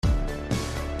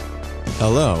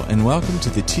Hello, and welcome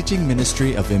to the teaching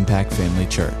ministry of Impact Family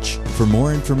Church. For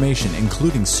more information,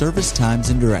 including service times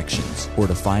and directions, or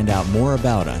to find out more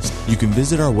about us, you can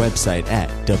visit our website at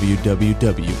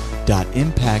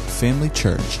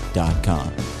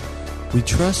www.impactfamilychurch.com. We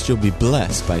trust you'll be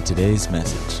blessed by today's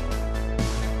message.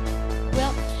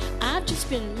 Well, I've just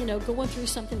been, going through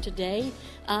something today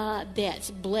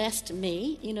that's blessed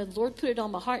me. The Lord put it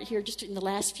on my heart here just in the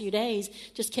last few days,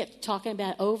 just kept talking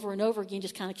about it over and over again,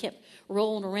 just kind of kept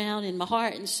rolling around in my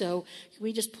heart. And so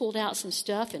we just pulled out some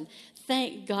stuff, and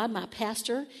thank God my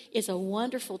pastor is a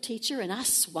wonderful teacher, and I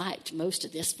swiped most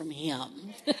of this from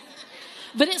him.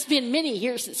 But it's been many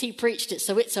years since he preached it,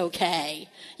 so it's okay.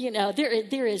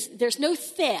 There's no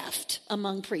theft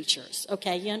among preachers,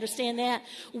 okay? You understand that?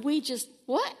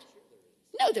 What?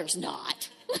 No, there's not.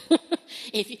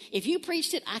 If you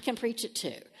preached it, I can preach it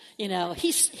too.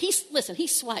 He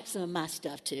swiped some of my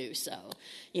stuff too, so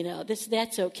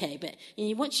that's okay. But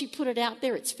once you put it out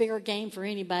there, it's fair game for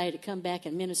anybody to come back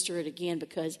and minister it again,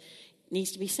 because it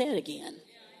needs to be said again.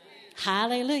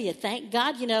 Hallelujah. Thank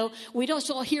God, we don't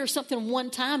all hear something one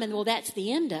time and, that's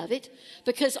the end of it.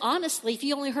 Because honestly, if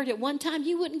you only heard it one time,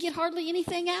 you wouldn't get hardly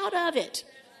anything out of it.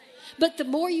 But the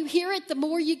more you hear it, the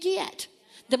more you get.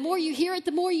 The more you hear it,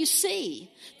 the more you see.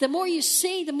 The more you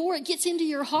see, the more it gets into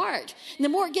your heart. And the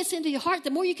more it gets into your heart, the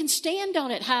more you can stand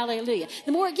on it. Hallelujah.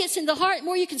 The more it gets in the heart, the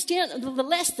more you can stand on it, the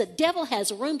less the devil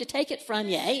has room to take it from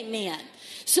you. Amen.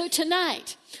 So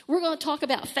tonight, we're going to talk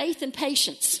about faith and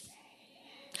patience.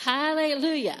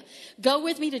 Hallelujah. Go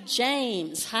with me to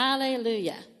James.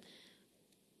 Hallelujah.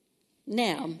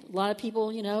 Now, a lot of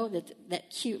people, that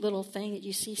cute little thing that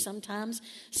you see sometimes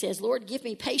says, Lord, give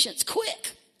me patience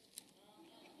quick.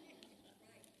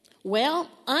 Well,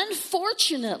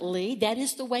 unfortunately, that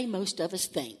is the way most of us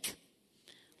think.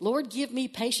 Lord, give me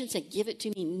patience and give it to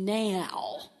me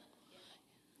now.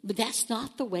 But that's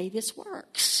not the way this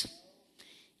works.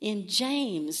 In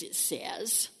James, it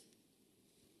says,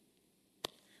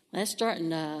 let's start in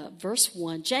verse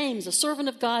 1. James, a servant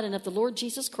of God and of the Lord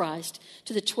Jesus Christ,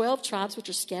 to the 12 tribes which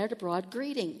are scattered abroad,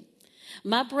 greeting.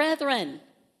 My brethren,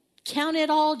 count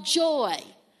it all joy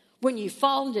when you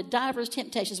fall into divers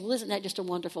temptations. Well, isn't that just a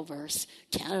wonderful verse?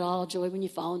 Count it all joy when you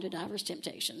fall into divers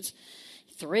temptations.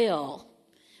 Thrill.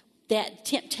 That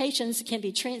temptations can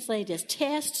be translated as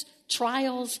tests,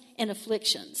 trials, and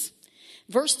afflictions.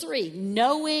 Verse 3,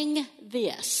 knowing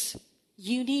this.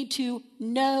 You need to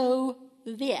know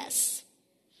this,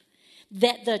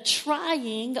 that the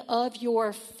trying of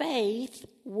your faith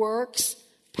works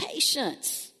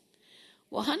patience.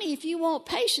 Well, honey, if you want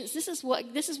patience, this is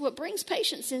what brings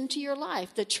patience into your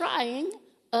life, the trying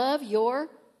of your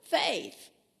faith.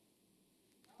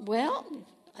 Well,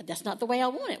 that's not the way I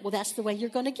want it. Well, that's the way you're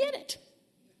going to get it.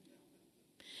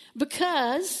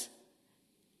 Because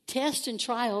tests and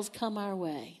trials come our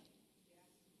way.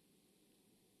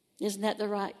 Isn't that the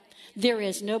right? There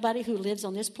is nobody who lives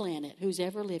on this planet who's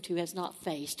ever lived who has not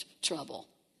faced trouble.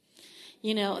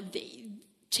 The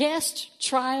tests,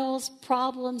 trials,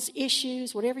 problems,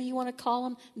 issues, whatever you want to call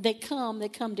them, they come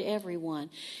to everyone.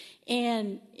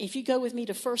 And if you go with me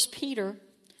to 1 Peter,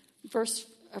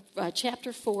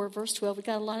 chapter 4, verse 12, we've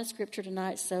got a lot of scripture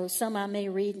tonight, so some I may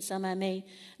read and some I may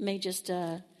just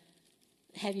have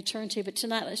you turn to. But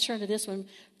tonight, let's turn to this one.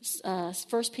 1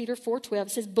 Peter 4:12,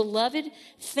 it says, Beloved,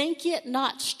 think it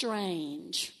not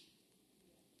strange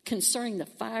concerning the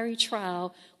fiery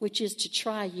trial which is to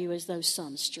try you, as though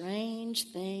some strange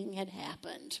thing had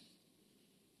happened.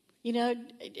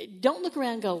 Don't look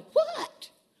around and go, what?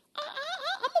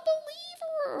 I'm a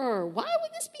believer. Why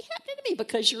would this be happening to me?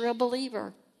 Because you're a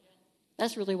believer.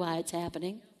 That's really why it's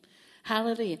happening.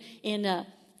 Hallelujah. In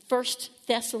 1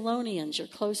 Thessalonians, you're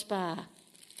close by.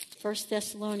 1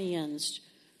 Thessalonians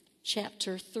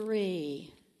chapter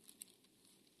 3.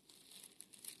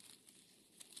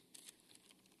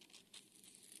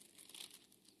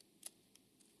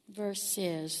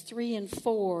 Verses 3 and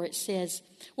 4, it says,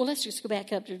 let's just go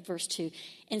back up to verse 2.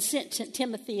 And sent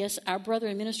Timotheus, our brother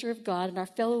and minister of God, and our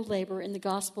fellow laborer in the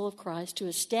gospel of Christ, to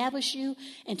establish you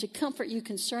and to comfort you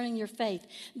concerning your faith,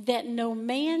 that no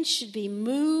man should be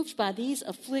moved by these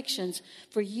afflictions.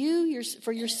 For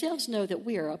yourselves know that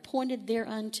we are appointed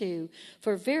thereunto.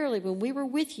 For verily, when we were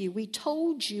with you, we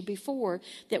told you before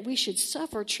that we should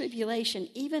suffer tribulation,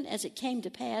 even as it came to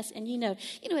pass. And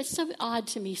it's so odd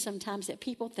to me sometimes that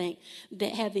people think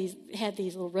that have these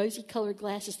little rosy-colored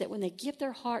glasses, that when they give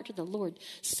their heart to the Lord,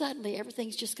 suddenly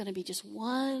everything's just going to be just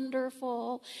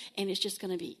wonderful, and it's just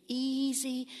going to be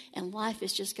easy, and life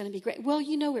is just going to be great. Well,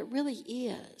 it really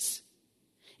is.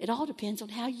 It all depends on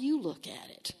how you look at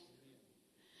it.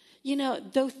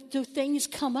 Though things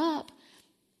come up,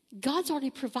 God's already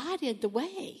provided the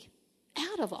way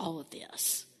out of all of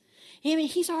this. I mean,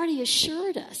 he's already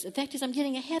assured us. In fact, as I'm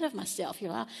getting ahead of myself here,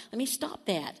 let me stop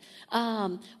that.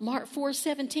 Mark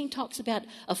 4:17 talks about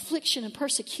affliction and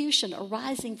persecution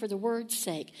arising for the word's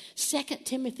sake. 2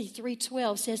 Timothy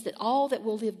 3:12 says that all that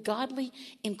will live godly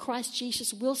in Christ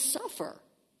Jesus will suffer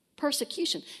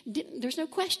persecution. There's no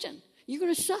question. You're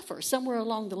going to suffer somewhere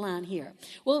along the line here.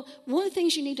 Well, one of the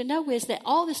things you need to know is that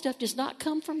all this stuff does not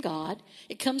come from God.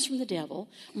 It comes from the devil.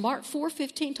 Mark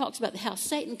 4:15 talks about how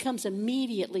Satan comes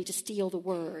immediately to steal the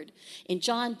word. In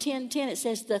John 10:10 it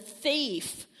says the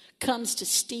thief comes to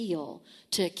steal,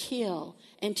 to kill,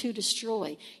 and to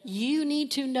destroy. You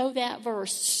need to know that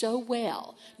verse so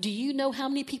well. Do you know how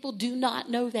many people do not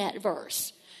know that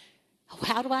verse?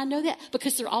 How do I know that?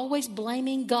 Because they're always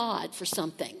blaming God for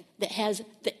something that has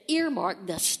the earmark,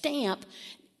 the stamp,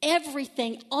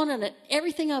 everything on it,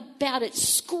 everything about it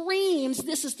screams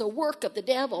this is the work of the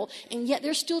devil, and yet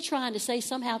they're still trying to say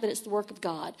somehow that it's the work of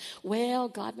God. Well,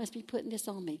 God must be putting this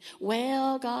on me.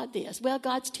 Well, God this. Well,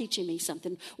 God's teaching me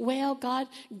something. Well, God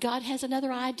has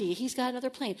another idea. He's got another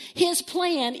plan. His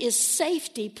plan is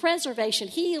safety, preservation,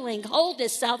 healing,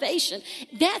 wholeness, salvation.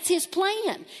 That's his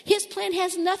plan. His plan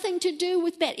has nothing to do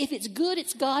with bad. If it's good,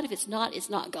 it's God. If it's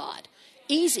not God.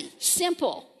 Easy,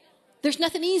 simple. There's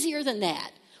nothing easier than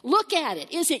that. Look at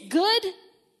it. Is it good?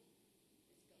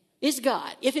 It's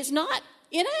God. If it's not,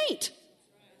 it ain't.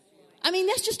 I mean,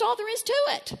 that's just all there is to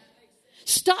it.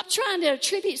 Stop trying to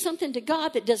attribute something to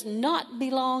God that does not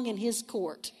belong in his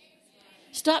court.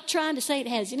 Stop trying to say it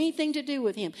has anything to do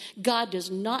with him. God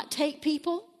does not take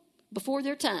people before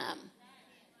their time.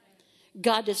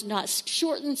 God does not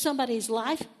shorten somebody's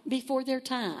life before their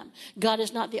time. God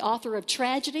is not the author of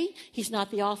tragedy. He's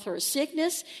not the author of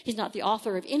sickness. He's not the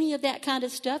author of any of that kind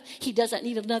of stuff. He doesn't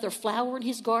need another flower in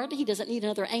his garden. He doesn't need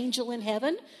another angel in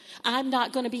heaven. I'm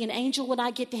not going to be an angel when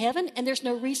I get to heaven, and there's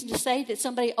no reason to say that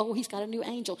somebody, he's got a new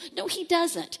angel. No, he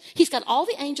doesn't. He's got all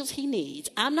the angels he needs.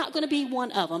 I'm not going to be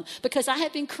one of them because I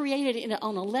have been created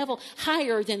on a level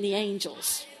higher than the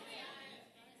angels.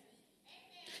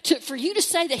 For you to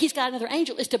say that he's got another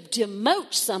angel is to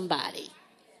demote somebody.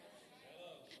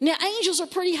 Now, angels are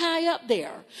pretty high up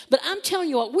there, but I'm telling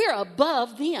you what, we're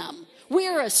above them.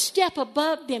 We're a step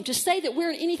above them. To say that we're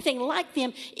anything like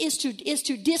them is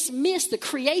to dismiss the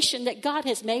creation that God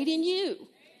has made in you.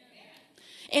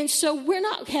 And so we're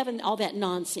not having all that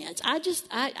nonsense.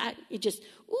 It just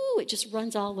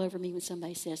runs all over me when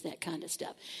somebody says that kind of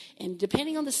stuff. And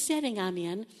depending on the setting I'm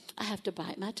in, I have to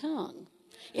bite my tongue.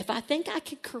 If I think I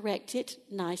can correct it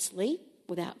nicely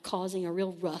without causing a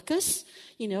real ruckus,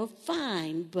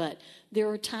 fine. But there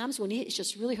are times when it's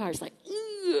just really hard. It's like,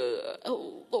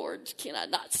 oh, Lord, can I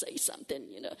not say something,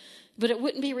 But it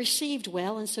wouldn't be received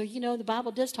well. And so, the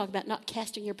Bible does talk about not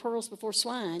casting your pearls before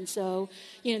swine. So,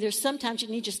 there's sometimes you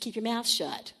need to just keep your mouth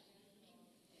shut.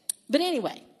 But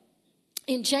anyway,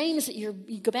 in James, you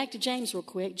go back to James real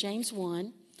quick, James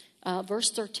 1. Verse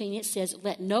 13, it says,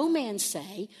 let no man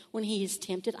say when he is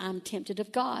tempted, I'm tempted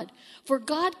of God. For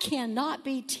God cannot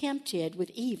be tempted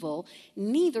with evil,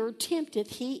 neither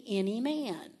tempteth he any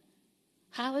man.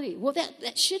 Hallelujah. Well,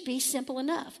 that should be simple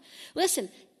enough. Listen,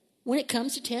 when it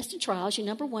comes to tests and trials, you,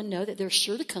 number one, know that they're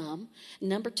sure to come.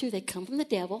 Number two, they come from the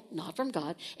devil, not from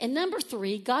God. And number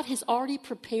three, God has already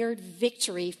prepared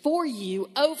victory for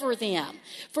you over them.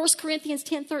 1 Corinthians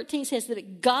 10:13 says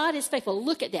that God is faithful.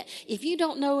 Look at that. If you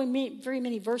don't know very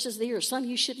many verses there, some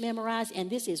you should memorize,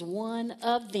 and this is one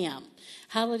of them.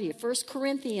 Hallelujah. 1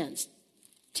 Corinthians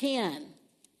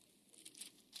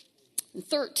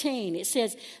 10:13, it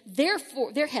says,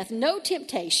 therefore, there hath no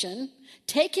temptation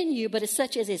taken you, but as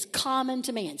such as is common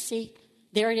to man. See,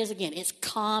 there it is again. It's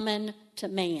common to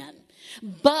man.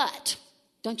 But,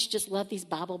 don't you just love these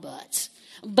Bible buts?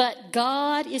 But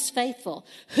God is faithful,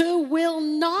 who will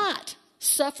not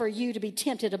suffer you to be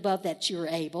tempted above that you're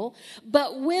able,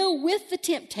 but will with the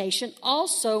temptation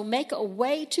also make a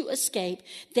way to escape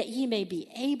that ye may be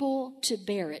able to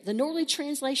bear it. The Norley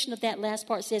translation of that last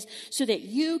part says, so that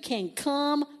you can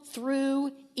come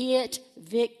through it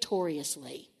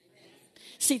victoriously.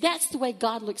 See, that's the way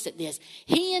God looks at this.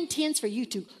 He intends for you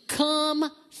to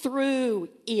come through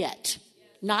it,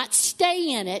 not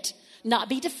stay in it, not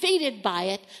be defeated by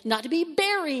it, not to be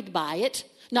buried by it,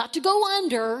 not to go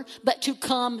under, but to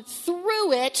come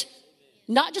through it,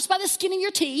 not just by the skin of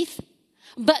your teeth,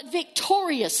 but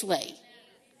victoriously.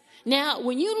 Now,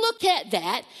 when you look at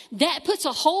that, that puts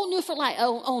a whole new light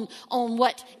on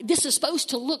what this is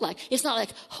supposed to look like. It's not like,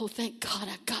 oh, thank God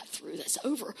I got through this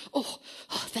over. Oh,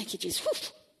 thank you, Jesus. Whew.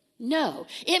 No,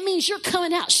 it means you're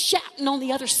coming out shouting on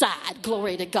the other side.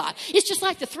 Glory to God. It's just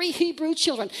like the 3 Hebrew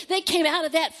children. They came out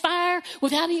of that fire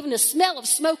without even a smell of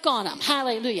smoke on them.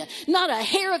 Hallelujah. Not a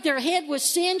hair of their head was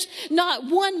singed. Not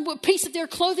one piece of their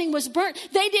clothing was burnt.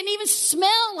 They didn't even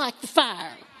smell like the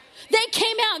fire. They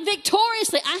came out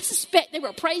victoriously. I suspect they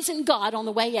were praising God on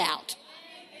the way out.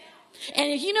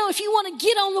 And if you want to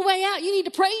get on the way out, you need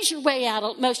to praise your way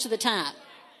out most of the time.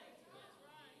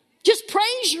 Just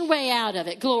praise your way out of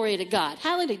it. Glory to God.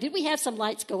 Hallelujah. Did we have some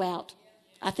lights go out?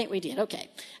 I think we did. Okay.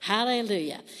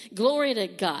 Hallelujah. Glory to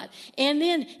God. And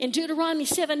then in Deuteronomy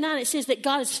 7:9, it says that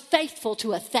God is faithful to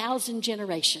 1,000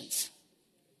 generations.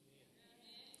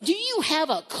 Do you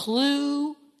have a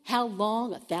clue how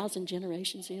long 1,000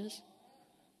 generations is?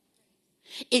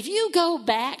 If you go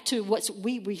back to what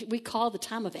we call the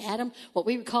time of Adam, what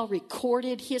we would call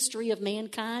recorded history of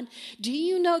mankind, do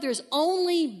you know there's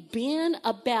only been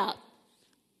about,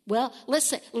 let's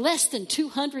say less than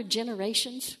 200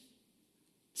 generations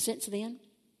since then?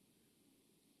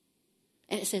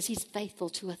 And it says he's faithful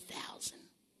to 1,000.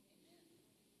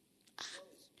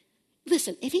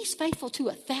 Listen, if he's faithful to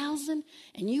 1,000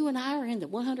 and you and I are in the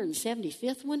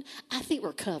 175th one, I think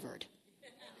we're covered.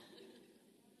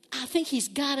 I think he's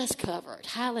got us covered.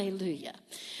 Hallelujah.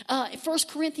 1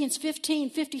 Corinthians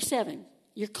 15:57.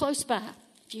 You're close by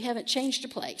if you haven't changed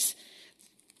your place.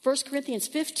 1 Corinthians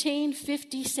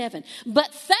 15:57.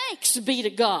 But thanks be to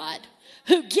God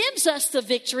who gives us the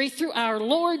victory through our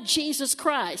Lord Jesus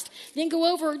Christ. Then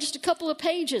go over just a couple of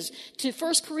pages to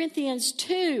 1 Corinthians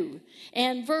 2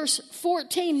 and verse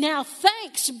 14. Now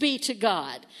thanks be to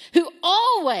God who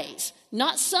always,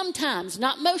 not sometimes,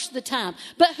 not most of the time,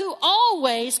 but who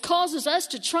always causes us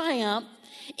to triumph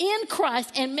in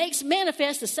Christ and makes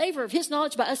manifest the savor of his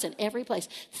knowledge by us in every place.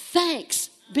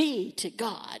 Thanks be to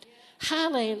God.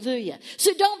 Hallelujah.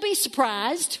 So don't be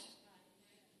surprised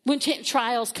when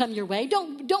trials come your way.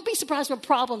 Don't be surprised when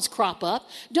problems crop up.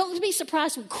 Don't be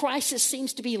surprised when crisis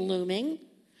seems to be looming.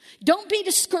 Don't be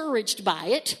discouraged by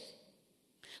it.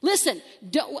 Listen,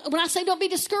 when I say don't be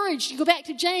discouraged, you go back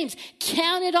to James.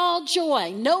 Count it all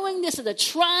joy, knowing this is the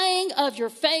trying of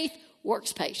your faith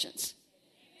works patience.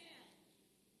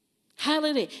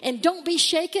 Hallelujah. And don't be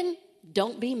shaken.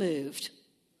 Don't be moved.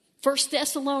 1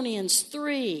 Thessalonians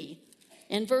 3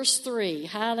 and verse 3.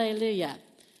 Hallelujah.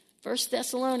 1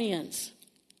 Thessalonians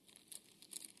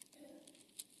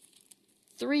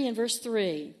 3 and verse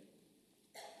 3.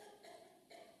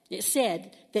 It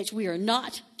said that we are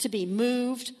not to be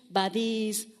moved by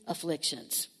these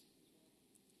afflictions.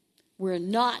 We're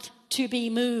not to be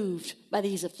moved by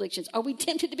these afflictions. Are we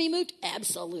tempted to be moved?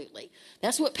 Absolutely.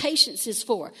 That's what patience is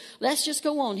for. Let's just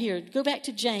go on here. Go back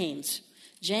to James.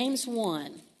 James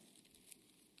 1.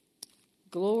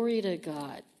 Glory to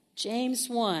God. James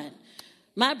 1.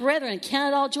 My brethren,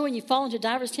 count it all joy when you fall into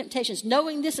divers temptations,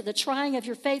 knowing this, that the trying of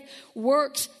your faith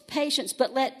works patience.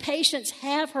 But let patience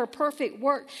have her perfect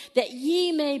work, that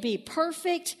ye may be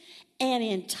perfect and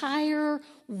entire,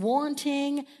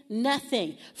 wanting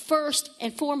nothing. First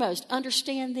and foremost,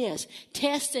 understand this.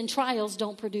 Tests and trials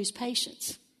don't produce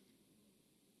patience.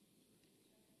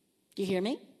 Do you hear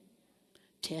me?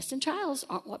 Tests and trials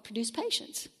aren't what produce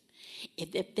patience.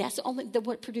 If that's only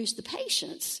what produced the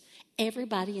patience,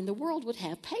 everybody in the world would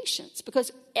have patience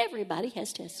because everybody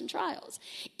has tests and trials.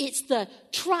 It's the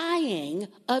trying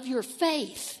of your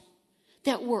faith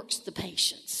that works the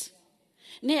patience.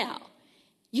 Now,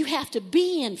 you have to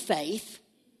be in faith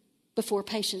before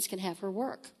patience can have her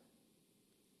work.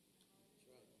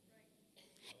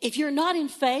 If you're not in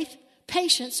faith,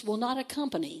 patience will not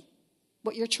accompany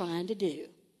what you're trying to do.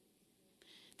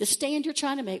 The stand you're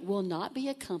trying to make will not be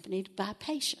accompanied by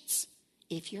patience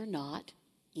if you're not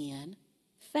in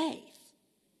faith.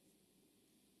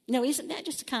 Now, isn't that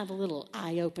just kind of a little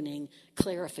eye-opening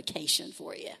clarification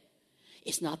for you?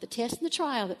 It's not the test and the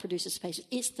trial that produces patience.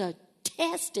 It's the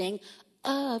testing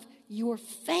of your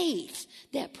faith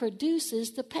that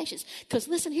produces the patience. Because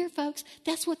listen here, folks,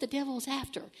 that's what the devil is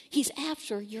after. He's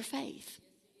after your faith.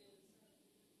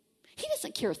 He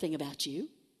doesn't care a thing about you,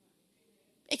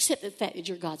 except the fact that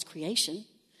you're God's creation.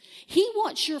 He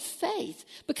wants your faith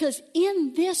because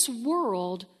in this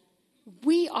world,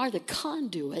 we are the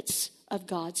conduits of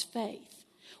God's faith.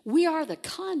 We are the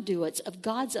conduits of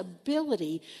God's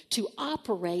ability to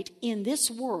operate in this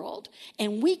world.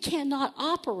 And we cannot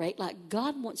operate like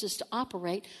God wants us to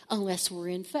operate unless we're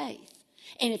in faith.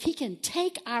 And if he can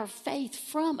take our faith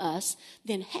from us,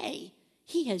 then hey,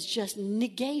 he has just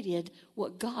negated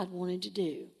what God wanted to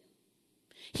do.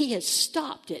 He has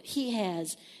stopped it. He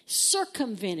has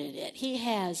circumvented it. He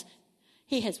has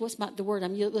what's the word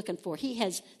I'm looking for? He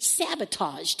has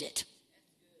sabotaged it.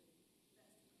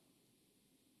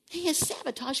 He has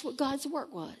sabotaged what God's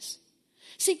work was.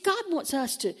 See, God wants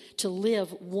us to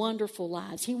live wonderful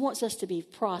lives. He wants us to be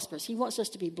prosperous. He wants us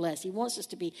to be blessed. He wants us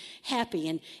to be happy.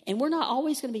 And we're not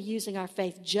always going to be using our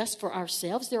faith just for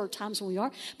ourselves. There are times when we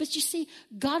are. But you see,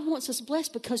 God wants us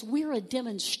blessed because we're a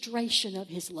demonstration of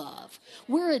his love.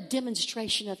 We're a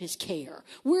demonstration of his care.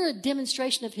 We're a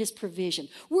demonstration of his provision.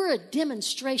 We're a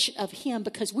demonstration of him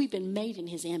because we've been made in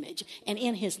his image and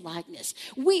in his likeness.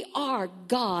 We are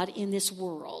God in this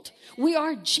world. We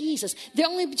are Jesus. The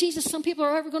only Jesus some people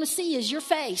are ever going to see is your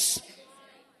face.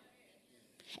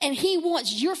 And he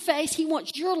wants your face. He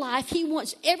wants your life. He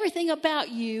wants everything about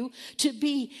you to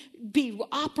be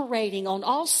operating on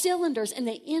all cylinders. And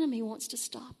the enemy wants to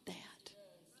stop that.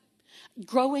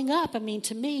 Growing up, to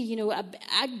me,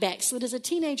 I backslid as a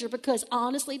teenager because I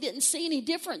honestly didn't see any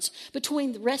difference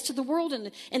between the rest of the world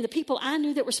and the people I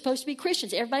knew that were supposed to be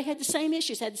Christians. Everybody had the same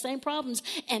issues, had the same problems,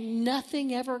 and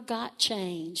nothing ever got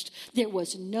changed. There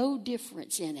was no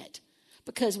difference in it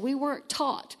because we weren't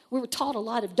taught. We were taught a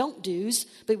lot of don't do's,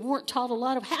 but we weren't taught a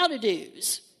lot of how to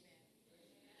do's.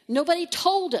 Nobody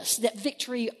told us that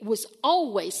victory was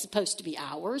always supposed to be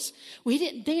ours. They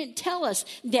didn't tell us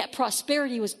that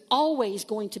prosperity was always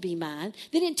going to be mine.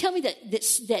 They didn't tell me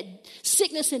that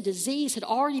sickness and disease had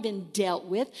already been dealt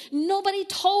with. Nobody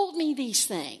told me these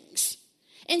things.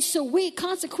 And so we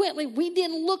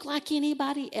didn't look like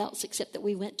anybody else except that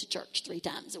we went to church 3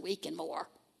 times a week and more.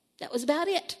 That was about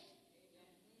it.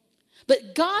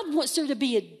 But God wants there to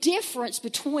be a difference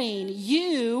between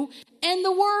you and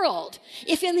the world.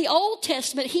 If in the Old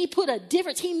Testament he put a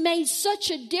difference, he made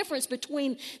such a difference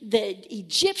between the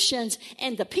Egyptians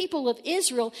and the people of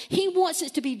Israel, he wants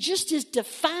it to be just as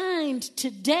defined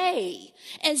today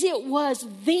as it was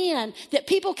then, that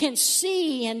people can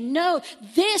see and know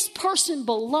this person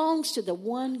belongs to the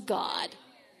one God.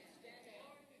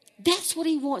 That's what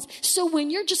he wants. So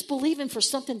when you're just believing for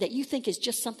something that you think is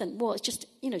just something, it's just,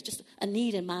 just a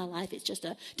need in my life. It's just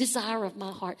a desire of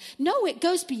my heart. No, it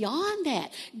goes beyond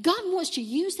that. God wants to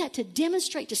use that to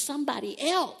demonstrate to somebody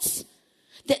else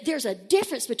that there's a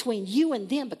difference between you and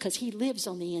them because he lives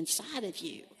on the inside of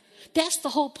you. That's the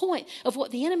whole point of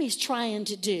what the enemy's trying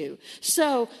to do.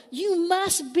 So you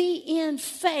must be in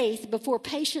faith before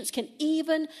patience can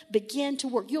even begin to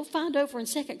work. You'll find over in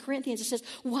 2 Corinthians it says,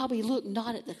 while we look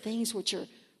not at the things which are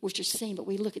seen, but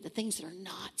we look at the things that are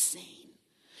not seen.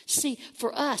 See,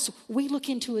 for us, we look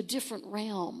into a different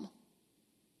realm.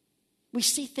 We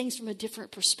see things from a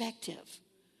different perspective.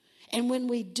 And when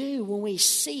we do, when we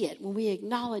see it, when we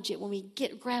acknowledge it, when we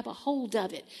grab a hold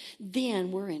of it,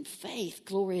 then we're in faith,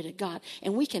 glory to God.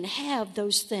 And we can have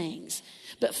those things.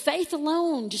 But faith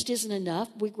alone just isn't enough.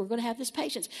 We're going to have this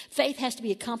patience. Faith has to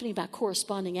be accompanied by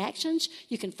corresponding actions.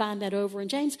 You can find that over in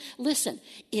James. Listen,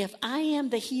 if I am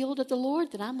the healed of the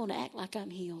Lord, then I'm going to act like I'm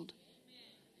healed.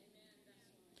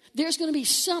 There's going to be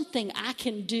something I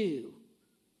can do.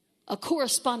 A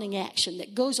corresponding action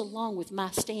that goes along with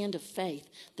my stand of faith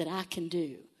that I can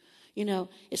do.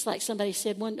 It's like somebody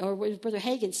said or Brother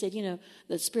Hagin said,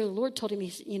 the Spirit of the Lord told him,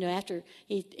 after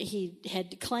he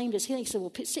had claimed his healing, he said,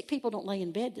 well, sick people don't lay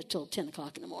in bed until 10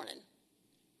 o'clock in the morning.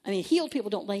 Healed people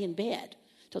don't lay in bed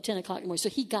till 10 o'clock in the morning. So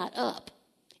he got up.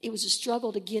 It was a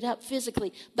struggle to get up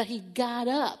physically, but he got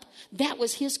up. That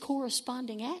was his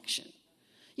corresponding action.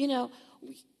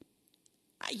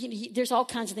 There's all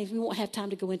kinds of things. We won't have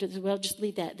time to go into this. Well, just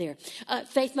leave that there.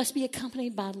 Faith must be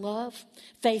accompanied by love.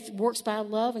 Faith works by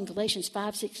love. In Galatians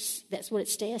 5:6, that's what it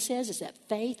says, is that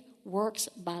faith works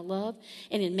by love.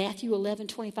 And in Matthew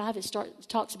 11:25, it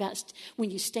talks about when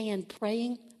you stand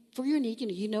praying for your need.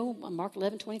 Mark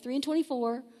 11:23 and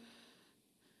 24.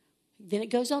 Then it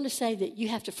goes on to say that you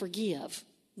have to forgive.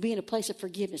 Be in a place of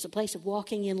forgiveness, a place of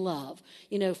walking in love,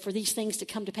 for these things to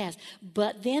come to pass.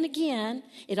 But then again,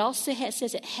 it also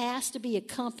says it has to be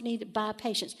accompanied by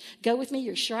patience. Go with me,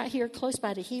 you're right here close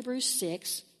by to Hebrews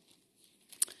 6,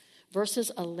 verses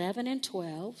 11 and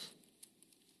 12.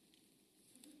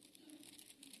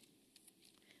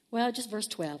 Well, just verse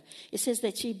 12. It says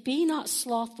that ye be not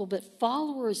slothful, but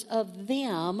followers of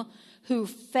them who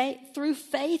through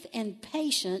faith and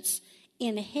patience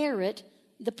inherit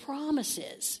the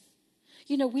promises.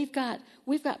 We've got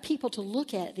people to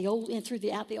look at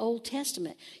throughout the Old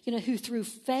Testament, who through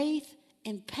faith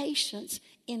and patience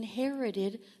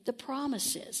inherited the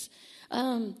promises.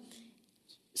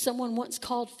 Someone once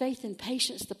called faith and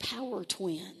patience the power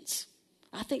twins.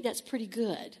 I think that's pretty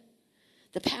good.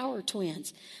 The power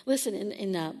twins. Listen,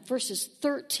 in verses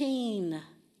 13,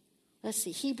 let's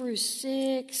see, Hebrews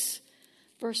 6,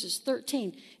 verses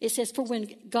 13, it says, for when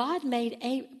God made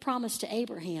a promise to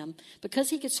Abraham, because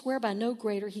he could swear by no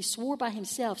greater, he swore by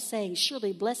himself, saying,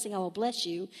 surely blessing I will bless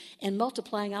you, and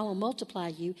multiplying I will multiply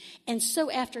you. And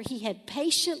so after he had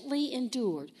patiently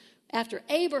endured, after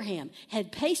Abraham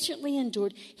had patiently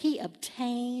endured, he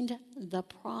obtained the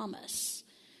promise.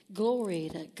 Glory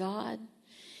to God.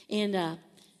 In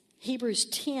Hebrews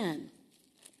 10,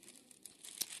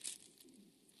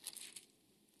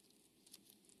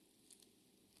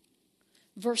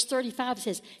 verse 35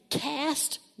 says,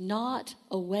 cast not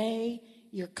away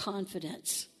your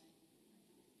confidence.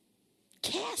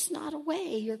 Cast not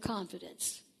away your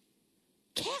confidence.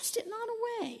 Cast it not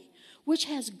away, which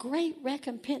has great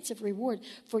recompense of reward.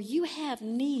 For you have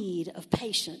need of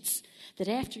patience, that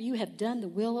after you have done the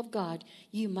will of God,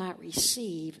 you might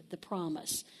receive the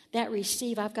promise. That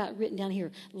receive, I've got written down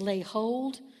here, lay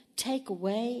hold, take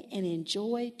away, and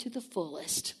enjoy to the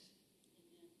fullest.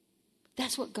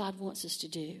 That's what God wants us to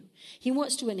do. He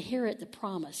wants to inherit the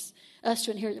promise, us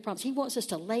to inherit the promise. He wants us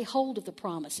to lay hold of the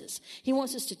promises. He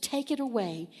wants us to take it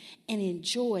away and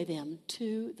enjoy them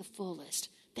to the fullest.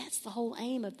 That's the whole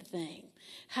aim of the thing.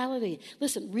 Hallelujah.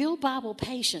 Listen, real Bible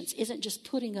patience isn't just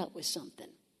putting up with something.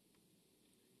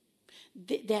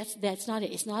 That's not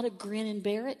it. It's not a grin and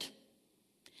bear it.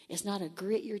 It's not a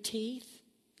grit your teeth.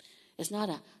 It's not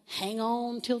a hang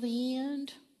on till the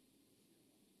end.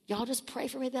 Y'all just pray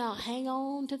for me that I'll hang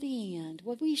on to the end.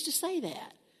 Well, we used to say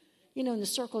that. You know, in the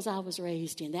circles I was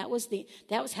raised in. That was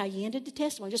how you ended the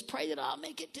testimony. Just pray that I'll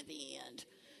make it to the end.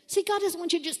 See, God doesn't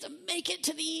want you just to make it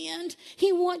to the end.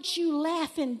 He wants you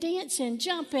laughing, dancing,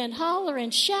 jumping, hollering,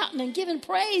 shouting, and giving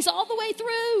praise all the way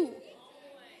through.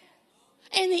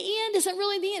 And the end isn't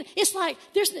really the end. It's like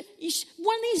there's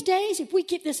one of these days, if we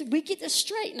get this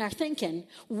straight in our thinking,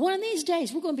 one of these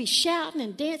days we're going to be shouting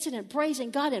and dancing and praising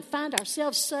God and find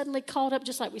ourselves suddenly caught up,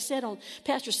 just like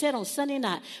Pastor said on Sunday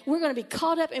night. We're going to be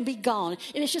caught up and be gone.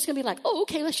 And it's just going to be like, oh,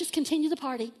 okay, let's just continue the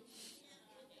party.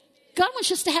 God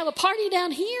wants us to have a party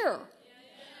down here.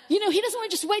 You know, he doesn't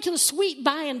want to just wait till the sweet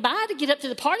by and by to get up to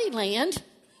the party land.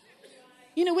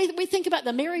 You know, we think about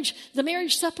the marriage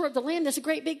supper of the Lamb. That's a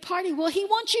great big party. Well, he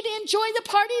wants you to enjoy the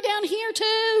party down here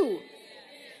too.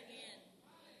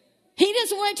 He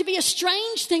doesn't want it to be a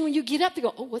strange thing when you get up to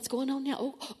go, oh, what's going on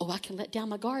now? Oh, I can let down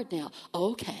my guard now.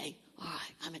 Okay, all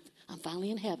right, I'm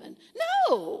finally in heaven.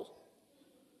 No,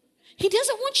 he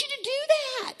doesn't want you to do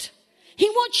that. He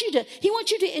wants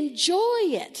you to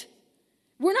enjoy it.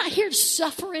 We're not here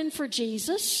suffering for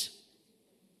Jesus.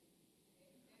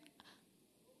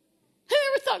 Who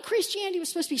ever thought Christianity was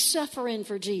supposed to be suffering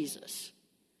for Jesus?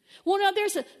 Well, no,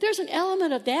 there's an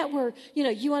element of that where, you know,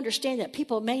 you understand that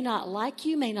people may not like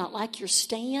you, may not like your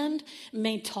stand,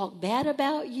 may talk bad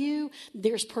about you.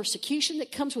 There's persecution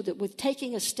that comes with it, with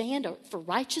taking a stand for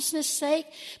righteousness' sake.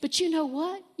 But you know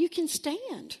what? You can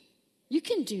stand. You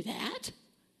can do that.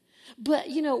 But,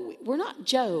 you know, we're not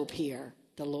Job here.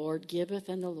 The Lord giveth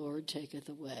and the Lord taketh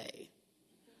away.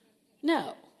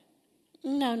 No.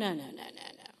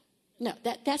 No,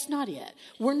 that's not it.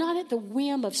 We're not at the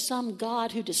whim of some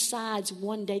God who decides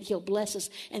one day he'll bless us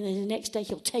and then the next day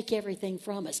he'll take everything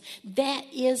from us. That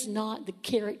is not the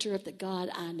character of the God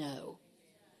I know.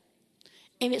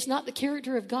 And it's not the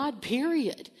character of God,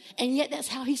 period. And yet that's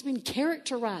how he's been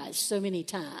characterized so many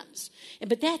times.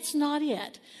 But that's not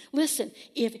it. Listen,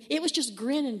 if it was just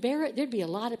grin and bear it, there'd be a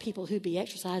lot of people who'd be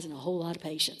exercising a whole lot of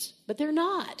patience. But they're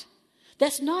not.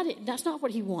 That's not it. That's not what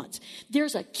he wants.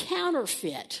 There's a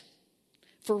counterfeit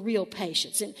for real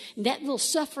patience. And that little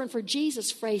suffering for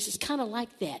Jesus phrase is kind of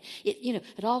like that.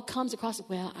 It all comes across,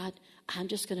 well, I'm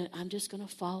just gonna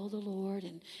follow the Lord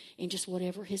and just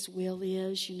whatever his will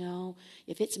is, you know,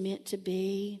 if it's meant to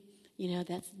be, you know,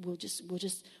 we'll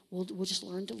just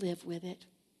learn to live with it.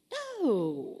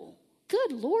 No.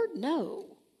 Good Lord, no.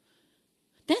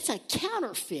 That's a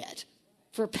counterfeit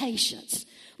for patience.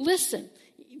 Listen,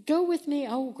 go with me.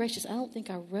 Oh, gracious, I don't think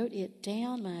I wrote it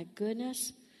down. My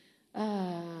goodness.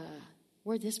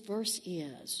 Where this verse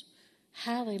is.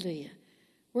 Hallelujah.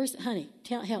 Where's, honey,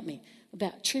 help me.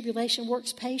 About tribulation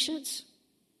works patience.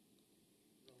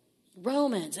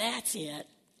 Romans, that's it.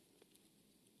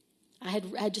 I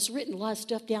had just written a lot of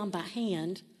stuff down by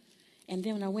hand, and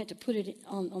then when I went to put it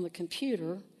on the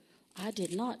computer, I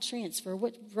did not transfer.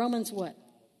 Romans what?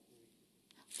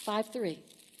 5:3.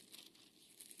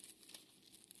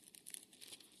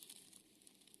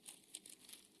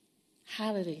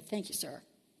 Hallelujah. Thank you, sir.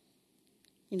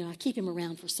 You know, I keep him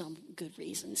around for some good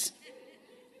reasons.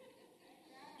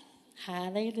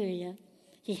 Hallelujah.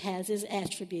 He has his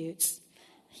attributes.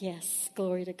 Yes,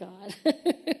 glory to God.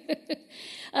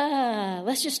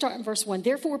 Let's just start in verse 1.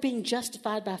 Therefore, being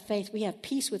justified by faith, we have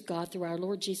peace with God through our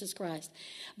Lord Jesus Christ,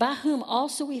 by whom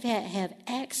also we have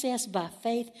access by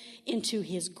faith into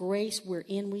his grace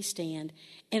wherein we stand,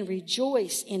 and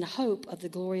rejoice in hope of the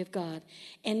glory of God.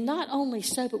 And not only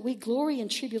so, but we glory in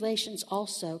tribulations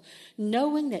also,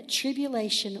 knowing that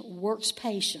tribulation works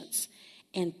patience,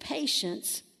 and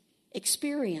patience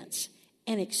experience,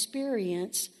 and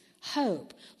experience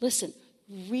hope. Listen,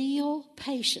 real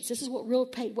patience. This is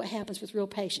what happens with real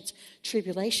patience.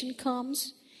 Tribulation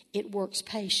comes, it works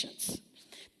patience.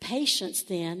 Patience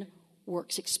then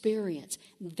works experience.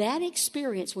 That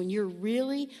experience, when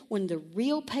the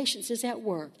real patience is at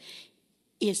work,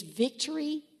 is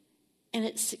victory and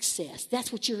it's success.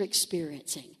 That's what you're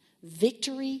experiencing.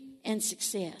 Victory and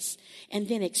success. And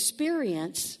then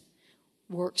experience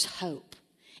works hope.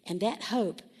 And that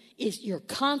hope is your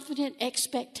confident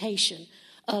expectation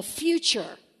of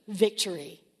future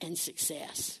victory and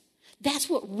success. That's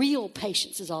what real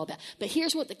patience is all about. But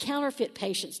here's what the counterfeit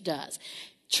patience does.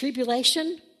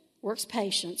 Tribulation works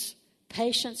patience.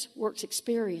 Patience works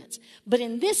experience. But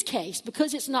in this case,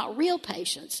 because it's not real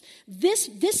patience,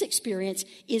 this experience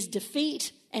is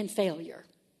defeat and failure.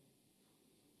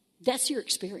 That's your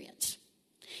experience.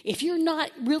 If you're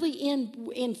not really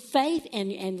in faith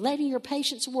and letting your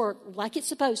patience work like it's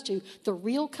supposed to, the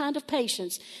real kind of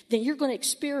patience, then you're going to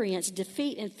experience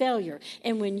defeat and failure.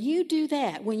 And when you do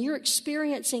that, when you're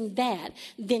experiencing that,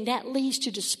 then that leads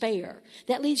to despair.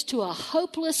 That leads to a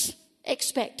hopeless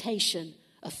expectation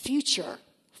of future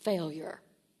failure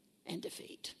and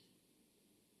defeat.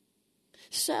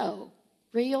 So,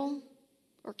 real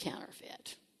or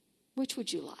counterfeit? Which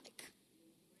would you like?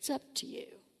 It's up to you.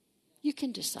 You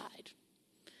can decide.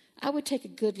 I would take a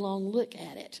good long look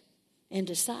at it and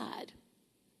decide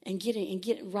and get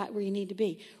it right where you need to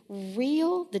be.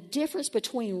 The difference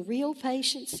between real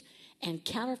patience and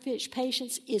counterfeit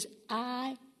patience is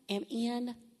I am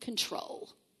in control.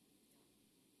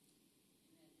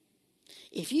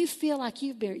 If you feel like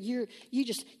you're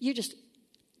just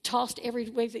tossed every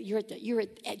way, that you're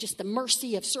at just the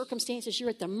mercy of circumstances, you're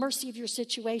at the mercy of your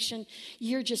situation,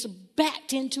 you're just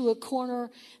backed into a corner,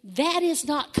 that is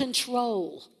not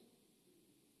control.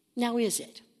 Now, is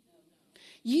it?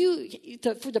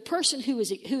 For the person who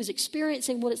is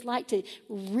experiencing what it's like to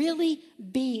really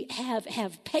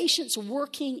have patience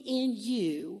working in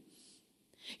you,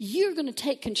 you're going to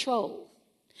take control.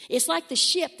 It's like the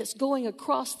ship that's going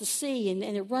across the sea and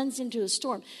it runs into a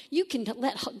storm. You can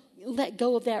let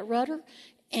go of that rudder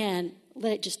and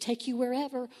let it just take you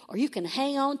wherever, or you can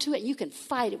hang on to it and you can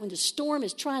fight it. When the storm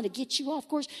is trying to get you off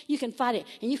course, you can fight it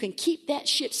and you can keep that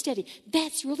ship steady.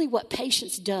 That's really what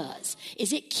patience does,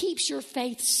 is it keeps your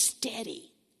faith steady.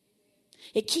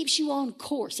 It keeps you on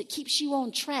course. It keeps you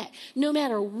on track. No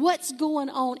matter what's going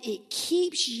on, it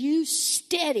keeps you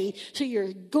steady so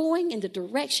you're going in the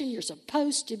direction you're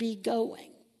supposed to be going.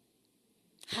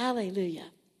 Hallelujah.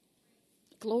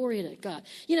 Glory to God.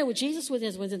 You know, when Jesus was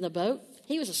in the boat,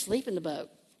 he was asleep in the boat.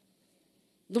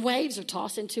 The waves are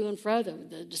tossing to and fro.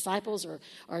 The disciples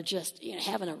are just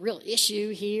having a real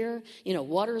issue here.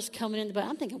 Water is coming in the boat.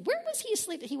 I'm thinking, where was he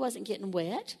asleep that he wasn't getting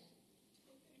wet?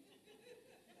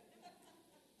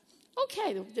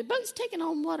 Okay, the boat's taking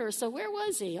on water, so where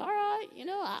was he? All right,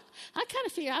 I kind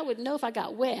of figured I would know if I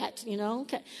got wet,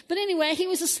 Okay. But anyway, he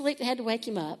was asleep. They had to wake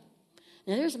him up.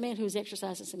 Now, there's a man who was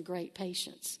exercising some great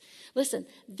patience. Listen,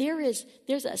 there's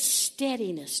a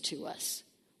steadiness to us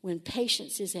when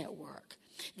patience is at work.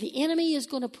 The enemy is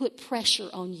going to put pressure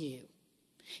on you.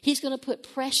 He's going to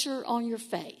put pressure on your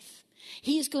faith.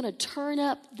 He's going to turn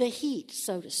up the heat,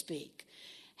 so to speak.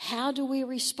 How do we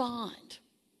respond?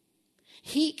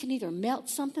 Heat can either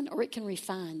melt something or it can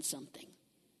refine something.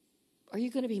 Are you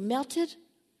going to be melted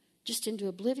just into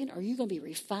oblivion, or are you going to be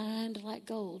refined like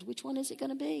gold? Which one is it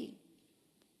going to be?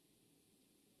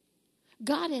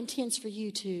 God intends for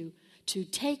you to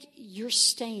take your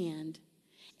stand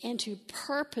and to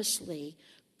purposely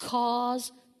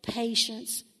cause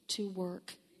patience to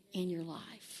work in your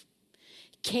life.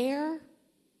 Care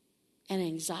and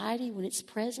anxiety, when it's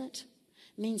present,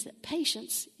 means that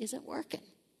patience isn't working.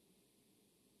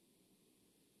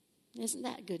 Isn't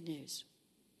that good news?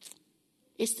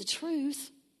 It's the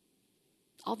truth.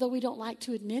 Although we don't like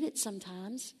to admit it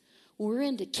sometimes. When we're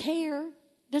into care,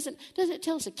 doesn't it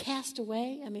tell us to cast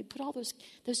away? I mean, put all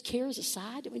those cares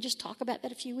aside. Didn't we just talk about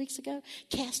that a few weeks ago?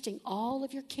 Casting all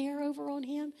of your care over on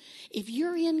him. If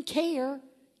you're in care,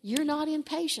 you're not in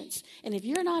patience. And if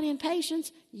you're not in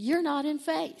patience, you're not in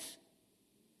faith.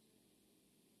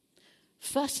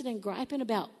 fussing and griping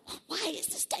about, why is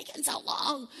this taking so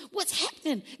long? What's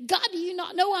happening? God, do you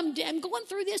not know I'm going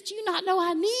through this? Do you not know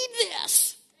I need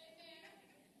this?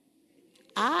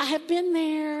 I have been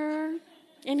there.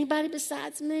 Anybody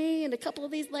besides me and a couple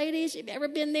of these ladies, you've ever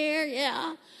been there?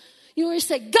 Yeah. You always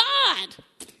say, God,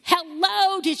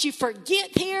 hello, did you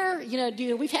forget here?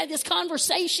 We've had this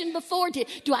conversation before. Do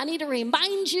I need to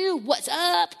remind you what's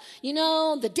up?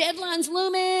 The deadline's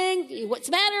looming. What's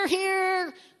the matter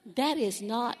here? That is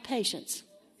not patience.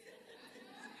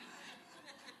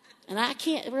 And I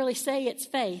can't really say it's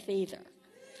faith either.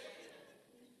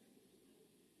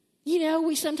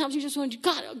 We sometimes just want to,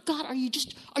 God, are you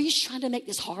just trying to make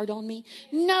this hard on me?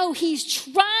 No, he's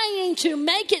trying to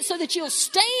make it so that you'll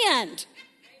stand.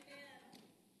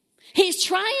 He's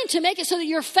trying to make it so that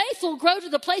your faith will grow to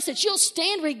the place that you'll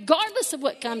stand regardless of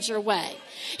what comes your way.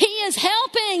 He is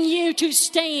helping you to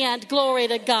stand, glory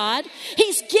to God.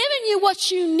 He's giving you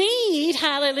what you need,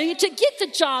 hallelujah, to get the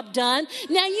job done.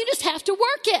 Now you just have to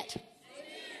work it.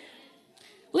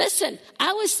 Listen,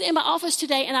 I was in my office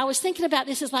today and I was thinking about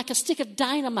this as like a stick of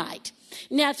dynamite.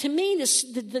 Now, to me,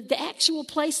 the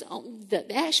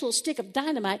actual stick of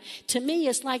dynamite, to me,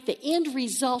 is like the end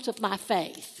result of my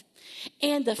faith.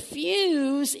 And the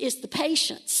fuse is the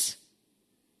patience.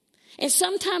 And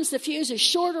sometimes the fuse is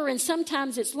shorter and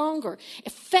sometimes it's longer.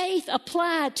 If faith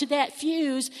applied to that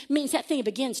fuse means that thing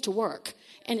begins to work.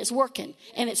 And it's working,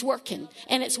 and it's working,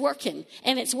 and it's working,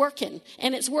 and it's working,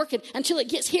 and it's working until it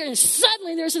gets here and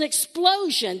suddenly there's an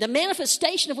explosion. The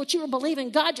manifestation of what you were believing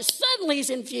God just suddenly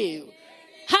is in view.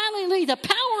 Hallelujah. The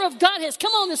power of God has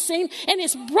come on the scene and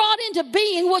it's brought into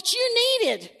being what you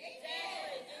needed.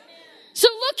 So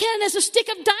look at it as a stick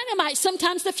of dynamite.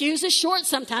 Sometimes the fuse is short,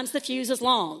 sometimes the fuse is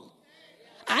long.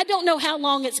 I don't know how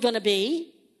long it's going to be.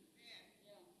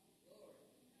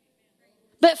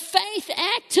 But faith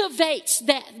activates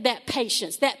that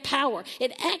patience, that power.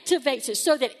 It activates it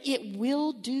so that it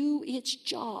will do its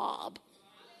job.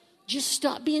 Just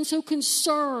stop being so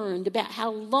concerned about how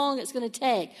long it's going to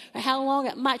take or how long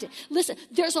it might take. Listen,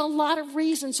 there's a lot of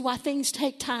reasons why things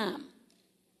take time.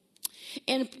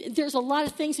 And there's a lot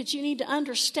of things that you need to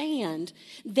understand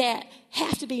that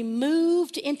have to be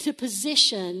moved into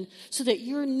position so that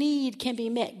your need can be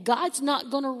met. God's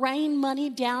not going to rain money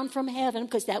down from heaven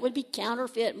because that would be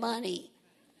counterfeit money.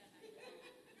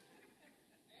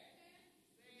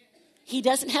 He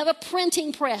doesn't have a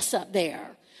printing press up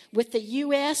there with the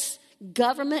U.S.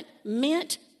 government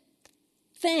mint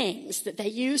things that they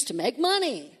use to make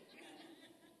money.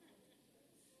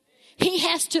 He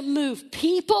has to move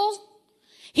people.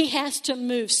 He has to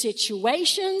move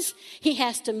situations. He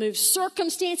has to move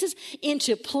circumstances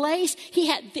into place.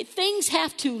 Things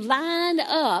have to line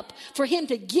up for him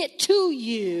to get to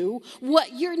you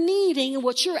what you're needing and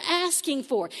what you're asking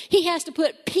for. He has to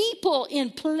put people in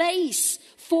place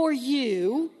for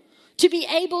you to be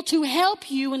able to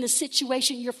help you in the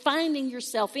situation you're finding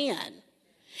yourself in.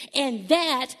 And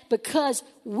that, because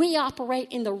we operate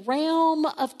in the realm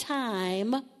of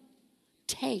time,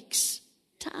 takes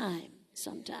time.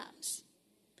 Sometimes.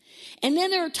 And then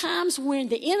there are times when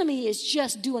the enemy is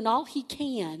just doing all he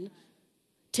can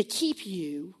to keep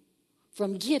you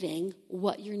from getting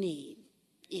what your need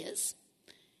is.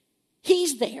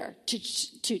 He's there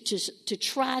to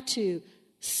try to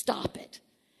stop it.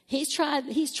 He's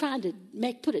trying to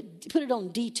put it on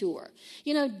detour.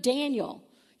 Daniel,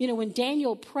 when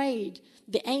Daniel prayed,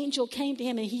 the angel came to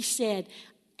him and he said,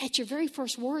 at your very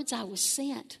first words I was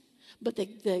sent. But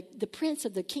the prince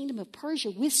of the kingdom of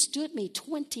Persia withstood me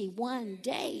 21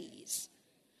 days.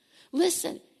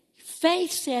 Listen,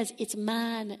 faith says it's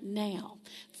mine now.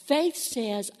 Faith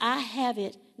says I have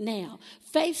it now.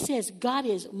 Faith says God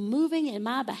is moving in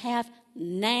my behalf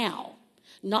now.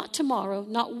 Not tomorrow,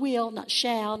 not will, not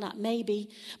shall, not maybe.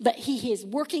 But he is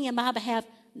working in my behalf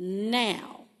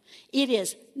now. It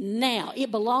is now.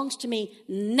 It belongs to me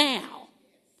now.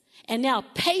 And now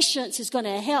patience is going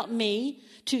to help me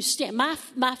to stand. My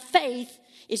faith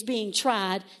is being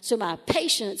tried, so my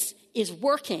patience is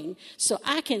working, so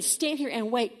I can stand here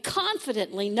and wait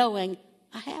confidently knowing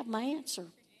I have my answer.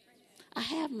 I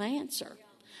have my answer.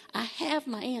 I have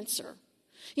my answer.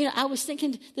 I was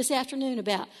thinking this afternoon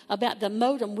about the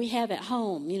modem we have at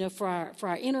home, for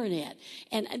our internet.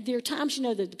 And there are times,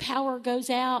 that the power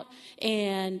goes out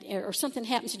or something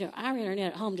happens. Our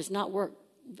internet at home does not work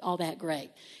all that great.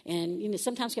 And,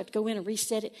 sometimes you have to go in and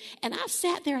reset it. And I've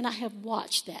sat there and I have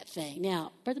watched that thing.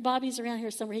 Now, Brother Bobby's around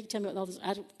here somewhere. He can tell me what all this,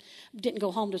 I didn't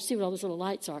go home to see what all those little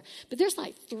lights are. But there's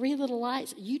like 3 little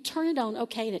lights. You turn it on,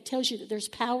 okay, and it tells you that there's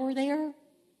power there.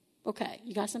 Okay,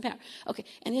 you got some power. Okay,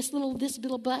 and this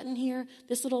little button here,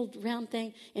 this little round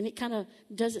thing, and it kind of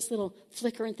does its little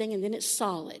flickering thing, and then it's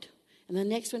solid. And the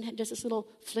next one does this little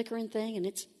flickering thing, and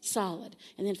it's solid.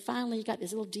 And then finally, you got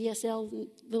this little DSL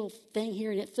little thing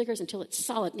here, and it flickers until it's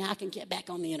solid. Now I can get back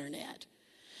on the internet.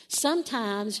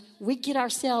 Sometimes we get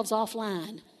ourselves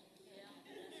offline.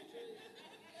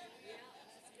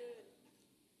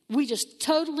 We just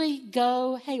totally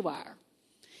go haywire.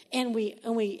 And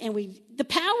the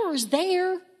power is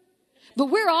there, but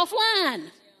we're offline.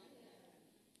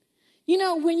 You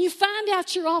know, when you find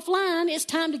out you're offline, it's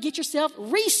time to get yourself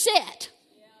reset.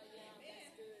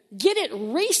 Get it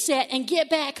reset and get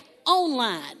back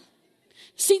online.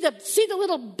 See the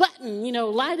little button,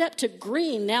 light up to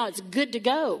green. Now it's good to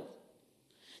go.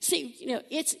 See,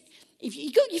 if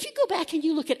you go back and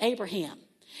you look at Abraham,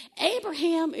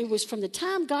 it was from the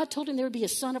time God told him there would be a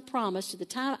son of promise to the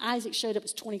time Isaac showed up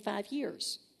was 25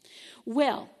 years.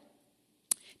 Well,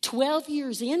 12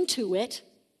 years into it,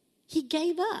 he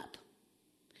gave up.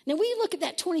 Now, we look at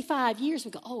that 25 years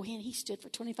and go, oh, man, he stood for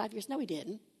 25 years. No, he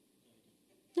didn't.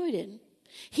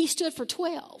 He stood for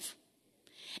 12.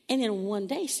 And then one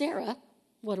day, Sarah,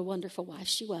 what a wonderful wife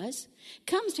she was,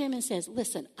 comes to him and says,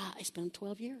 listen, it's been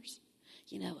 12 years.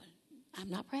 I'm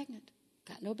not pregnant.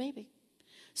 Got no baby.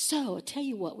 So I'll tell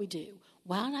you what we do.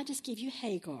 Why don't I just give you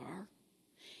Hagar,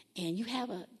 and you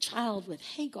have a child with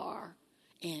Hagar,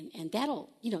 and that'll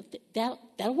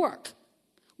work.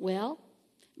 Well,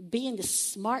 being the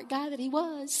smart guy that he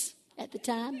was at the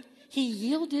time, he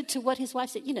yielded to what his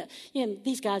wife said.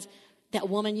 These guys, that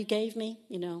woman you gave me,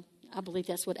 I believe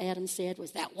that's what Adam said,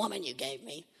 was that woman you gave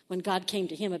me, when God came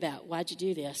to him about, why'd you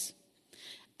do this?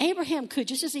 Abraham could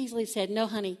just as easily have said, no,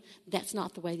 honey, that's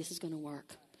not the way this is going to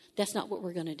work. That's not what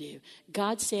we're going to do.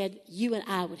 God said you and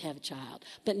I would have a child.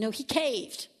 But no, he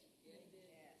caved.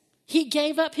 He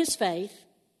gave up his faith.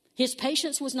 His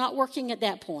patience was not working at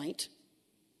that point.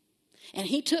 And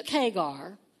he took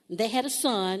Hagar. And they had a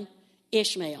son,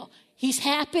 Ishmael. He's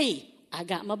happy. I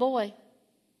got my boy.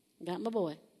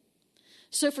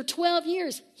 So for 12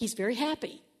 years, he's very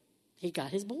happy. He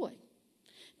got his boy.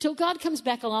 Till God comes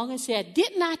back along and said,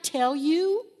 didn't I tell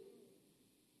you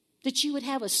that you would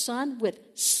have a son with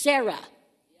Sarah?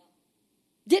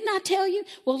 Didn't I tell you?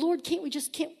 Well, Lord, can't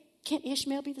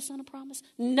Ishmael be the son of promise?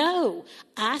 No,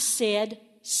 I said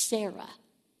Sarah.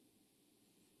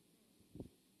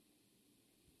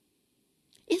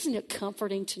 Isn't it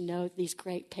comforting to know these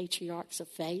great patriarchs of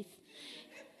faith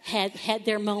had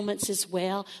their moments as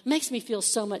well? Makes me feel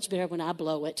so much better when I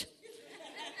blow it.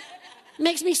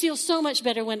 Makes me feel so much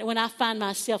better when I find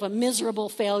myself a miserable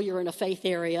failure in a faith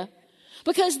area.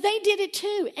 Because they did it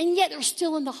too, and yet they're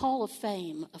still in the hall of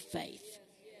fame of faith.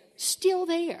 Still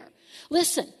there.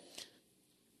 Listen,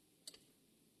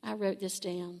 I wrote this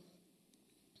down.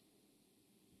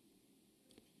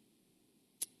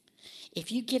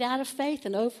 If you get out of faith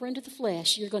and over into the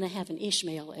flesh, you're going to have an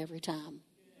Ishmael every time.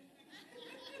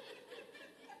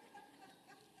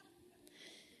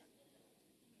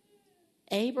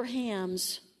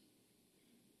 Abraham's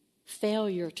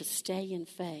failure to stay in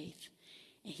faith,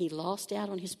 and he lost out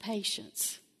on his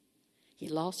patience. He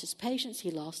lost his patience,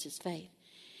 he lost his faith,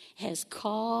 has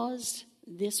caused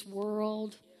this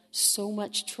world so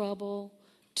much trouble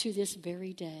to this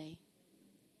very day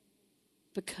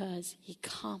because he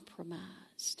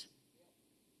compromised.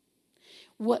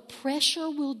 What pressure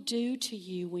will do to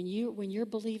you when you're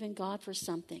believing God for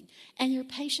something and your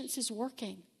patience is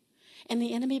working, and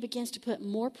the enemy begins to put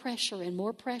more pressure and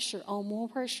more pressure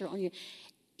on you.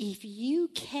 If you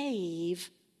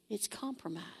cave, it's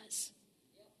compromise.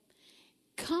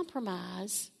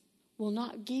 Compromise will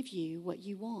not give you what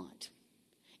you want.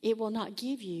 It will not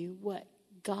give you what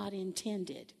God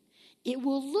intended. It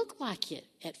will look like it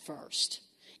at first.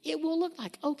 It will look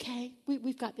like, okay,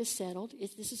 we've got this settled.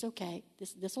 This is okay.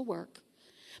 This will work.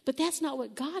 But that's not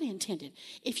what God intended.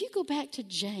 If you go back to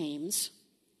James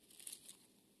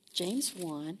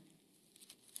 1,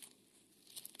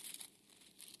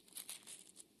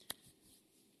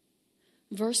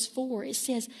 verse 4, it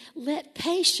says, let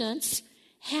patience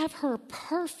have her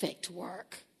perfect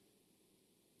work.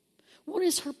 What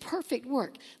is her perfect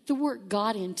work? The work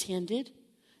God intended.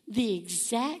 The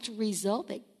exact result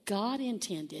that God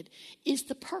intended is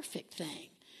the perfect thing.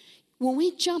 When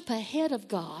we jump ahead of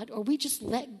God, or we just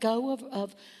let go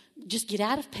of just get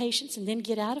out of patience and then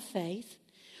get out of faith,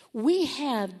 we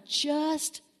have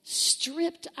just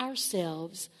stripped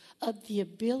ourselves of the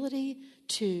ability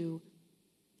to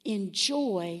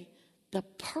enjoy the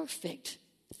perfect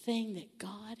thing that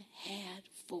God had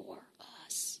for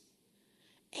us.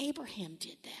 Abraham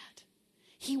did that.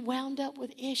 He wound up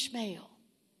with Ishmael.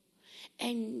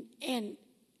 And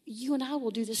you and I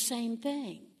will do the same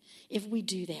thing if we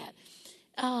do that.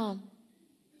 I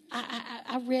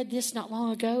read this not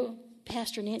long ago.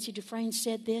 Pastor Nancy Dufresne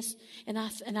said this, and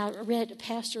I read it to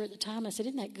Pastor at the time. I said,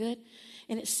 "Isn't that good?"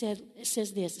 And it says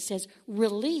this. It says,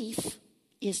 "Relief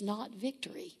is not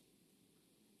victory."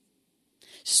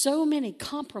 So many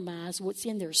compromise what's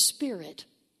in their spirit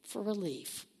for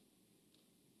relief.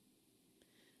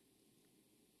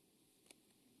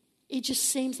 It just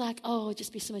seems like, it'd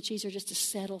just be so much easier just to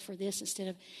settle for this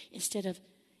instead of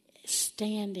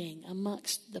standing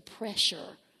amongst the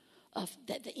pressure of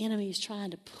that the enemy is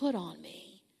trying to put on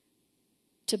me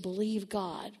to believe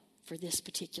God for this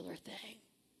particular thing.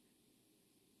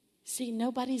 See,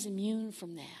 nobody's immune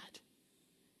from that.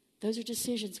 Those are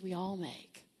decisions we all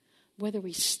make, whether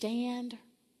we stand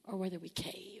or whether we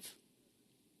cave.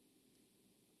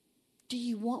 Do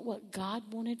you want what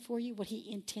God wanted for you, what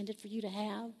he intended for you to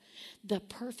have? The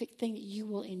perfect thing that you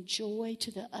will enjoy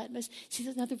to the utmost. See,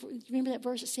 remember that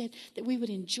verse that said that we would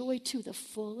enjoy to the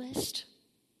fullest?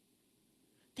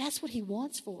 That's what he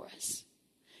wants for us.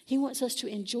 He wants us to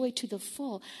enjoy to the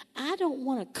full. I don't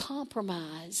want to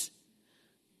compromise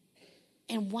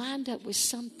and wind up with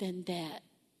something that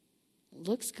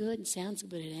looks good and sounds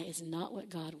good, but it is not what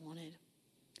God wanted.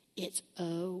 It's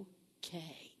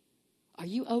okay. Are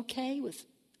you okay with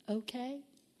okay?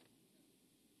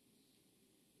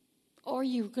 Or are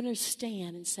you going to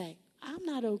stand and say, I'm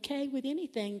not okay with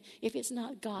anything if it's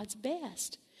not God's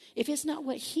best? If it's not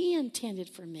what he intended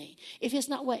for me, if it's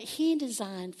not what he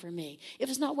designed for me, if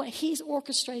it's not what he's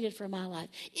orchestrated for my life,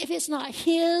 if it's not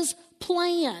his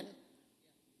plan,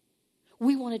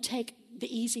 we want to take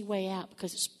the easy way out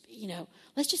because it's,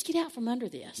 let's just get out from under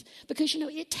this. Because,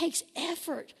 it takes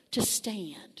effort to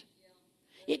stand.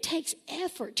 It takes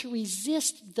effort to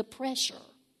resist the pressure.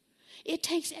 It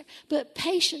takes, but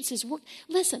patience is work.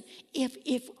 Listen,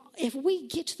 if we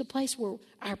get to the place where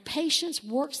our patience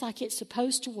works like it's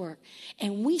supposed to work,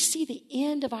 and we see the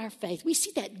end of our faith, we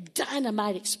see that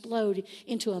dynamite explode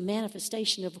into a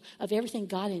manifestation of everything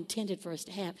God intended for us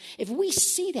to have. If we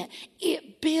see that,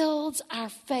 it builds our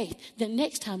faith. The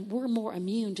next time we're more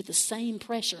immune to the same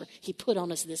pressure he put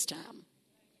on us this time.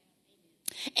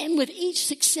 And with each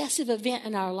successive event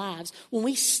in our lives, when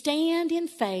we stand in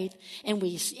faith and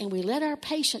we let our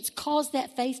patience cause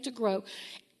that faith to grow,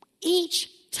 each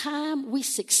time we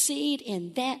succeed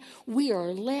in that, we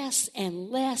are less and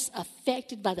less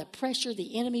affected by the pressure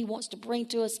the enemy wants to bring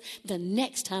to us the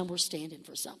next time we're standing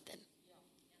for something.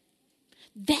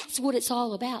 That's what it's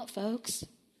all about, folks.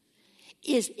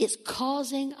 It's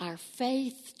causing our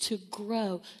faith to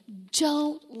grow.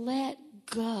 Don't let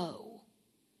go.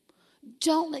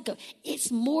 Don't let go.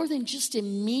 It's more than just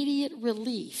immediate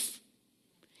relief.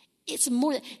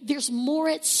 There's more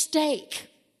at stake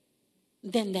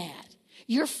than that.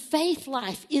 Your faith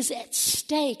life is at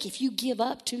stake if you give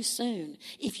up too soon,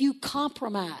 if you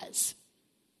compromise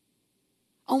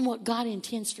on what God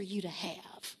intends for you to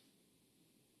have.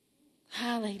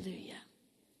 Hallelujah.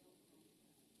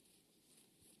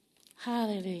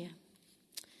 Hallelujah.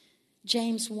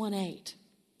 James 1:8.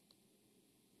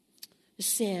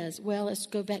 Says, let's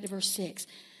go back to verse 6. It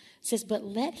says, but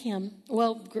let him,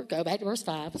 go back to verse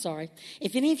 5, sorry.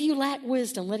 If any of you lack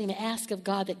wisdom, let him ask of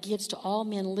God that gives to all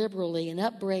men liberally and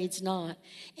upbraids not,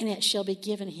 and it shall be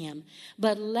given him.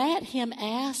 But let him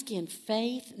ask in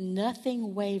faith,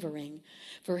 nothing wavering.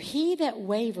 For he that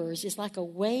wavers is like a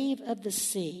wave of the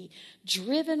sea,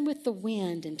 driven with the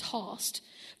wind and tossed.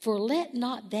 For let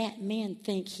not that man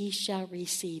think he shall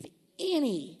receive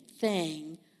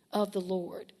anything of the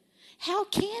Lord. How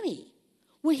can he?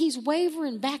 When he's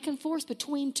wavering back and forth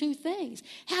between two things,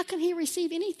 how can he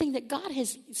receive anything that God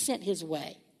has sent his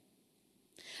way?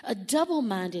 A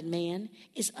double-minded man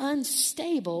is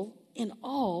unstable in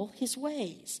all his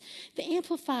ways. The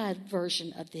Amplified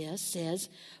version of this says,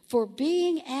 for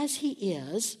being as he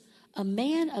is, a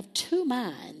man of two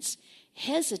minds,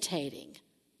 hesitating,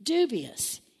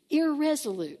 dubious,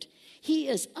 irresolute, he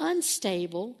is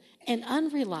unstable and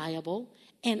unreliable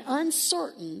and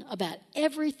uncertain about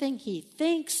everything he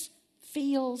thinks,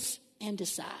 feels, and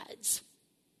decides.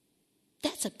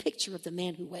 That's a picture of the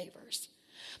man who wavers.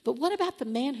 But what about the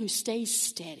man who stays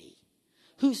steady,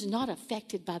 who's not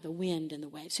affected by the wind and the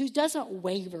waves, who doesn't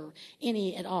waver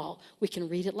any at all? We can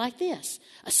read it like this.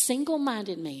 A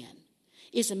single-minded man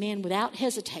is a man without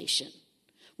hesitation,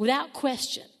 without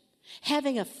question,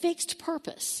 having a fixed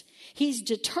purpose. He's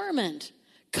determined,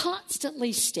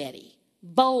 constantly steady,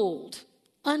 bold,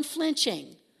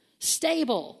 unflinching,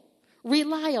 stable,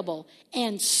 reliable,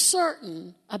 and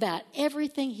certain about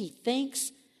everything he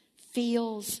thinks,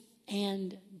 feels,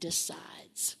 and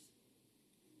decides.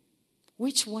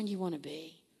 which one you want to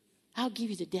be. I'll give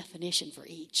you the definition for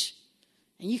each.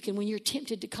 And you can, when you're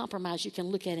tempted to compromise, you can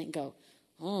look at it and go,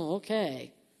 oh,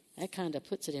 okay. That kind of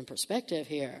puts it in perspective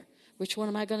here. Which one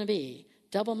am I going to be?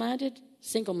 Double-minded?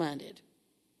 Single-minded?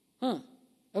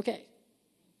 Okay.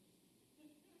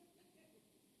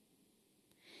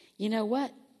 You know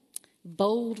what?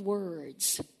 Bold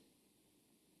words.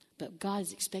 But God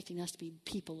is expecting us to be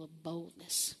people of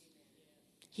boldness.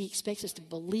 He expects us to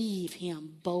believe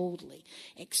him boldly,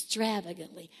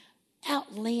 extravagantly,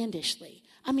 outlandishly.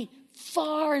 I mean,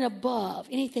 far and above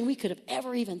anything we could have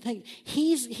ever even think.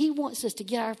 He wants us to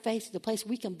get our faith to the place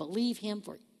we can believe him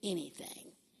for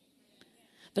anything.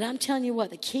 But I'm telling you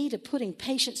what, the key to putting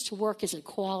patience to work is a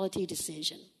quality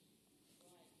decision.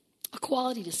 A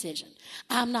quality decision.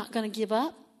 I'm not going to give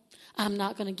up. I'm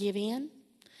not going to give in.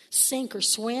 Sink or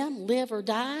swim, live or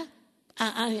die.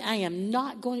 I am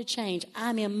not going to change.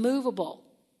 I'm immovable.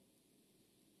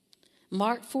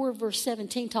 Mark 4 verse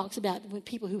 17 talks about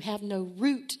people who have no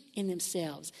root in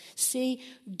themselves. See,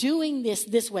 doing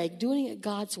this way, doing it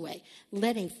God's way,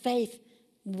 letting faith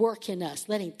work in us,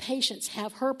 letting patience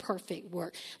have her perfect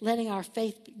work, letting our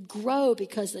faith grow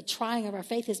because the trying of our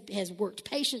faith has worked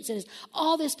patience in us.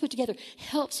 All this put together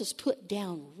helps us put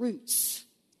down roots.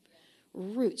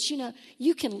 Roots. You know,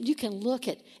 you can look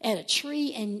at a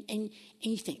tree and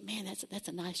you think, man, that's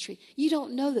a nice tree. You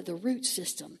don't know that the root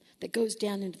system that goes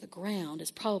down into the ground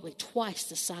is probably twice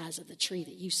the size of the tree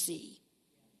that you see.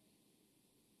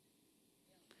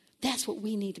 That's what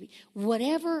we need to be.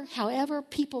 However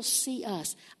people see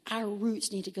us, our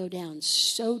roots need to go down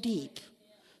so deep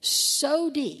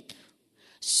that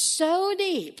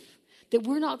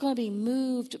we're not going to be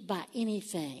moved by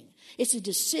anything. It's a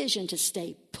decision to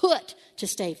stay put, to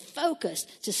stay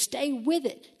focused, to stay with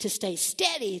it, to stay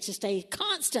steady, to stay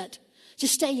constant, to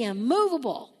stay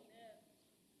immovable.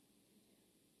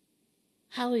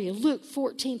 Hallelujah. Luke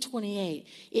 14:28,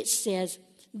 it says,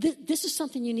 this is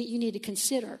something you need to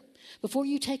consider. Before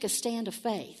you take a stand of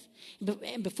faith,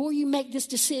 and before you make this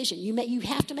decision, you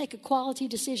have to make a quality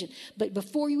decision. But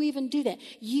before you even do that,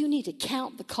 you need to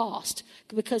count the cost.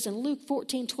 Because in Luke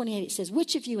 14:28 it says,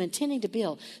 which of you intending to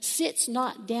build sits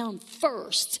not down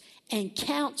first and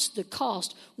counts the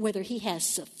cost, whether he has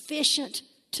sufficient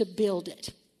to build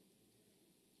it?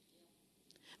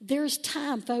 There's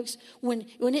time, folks, when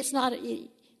it's not...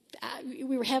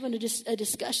 we were having a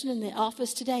discussion in the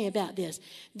office today about this.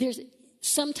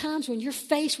 Sometimes when you're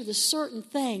faced with a certain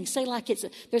thing, say like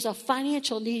there's a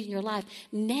financial need in your life,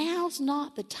 now's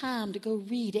not the time to go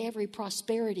read every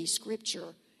prosperity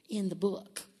scripture in the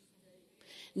book.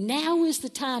 Now is the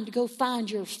time to go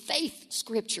find your faith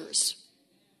scriptures.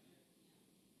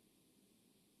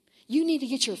 You need to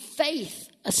get your faith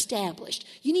established.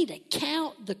 You need to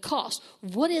count the cost.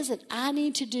 What is it I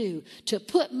need to do to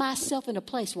put myself in a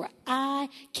place where I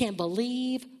can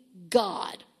believe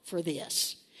God for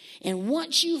this? And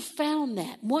once you've found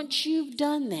that, once you've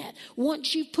done that,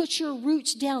 once you've put your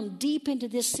roots down deep into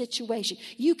this situation,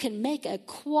 you can make a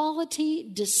quality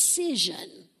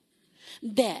decision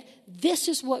that this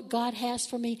is what God has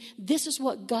for me. This is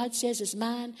what God says is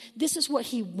mine. This is what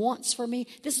he wants for me.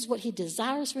 This is what he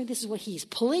desires for me. This is what he's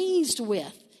pleased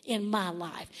with in my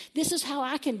life. This is how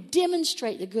I can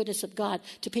demonstrate the goodness of God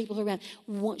to people around.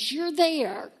 Once you're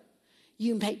there,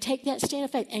 you take that stand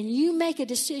of faith and you make a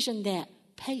decision that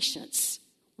patience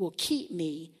will keep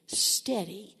me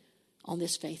steady on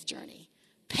this faith journey.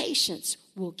 Patience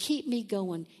will keep me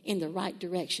going in the right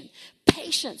direction.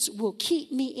 Patience will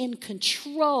keep me in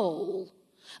control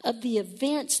of the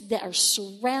events that are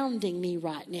surrounding me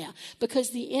right now,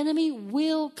 because the enemy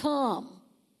will come.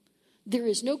 There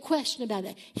is no question about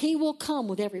that. He will come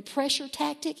with every pressure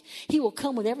tactic. He will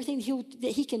come with everything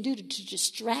that he can do to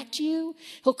distract you.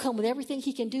 He'll come with everything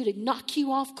he can do to knock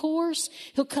you off course.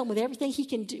 He'll come with everything he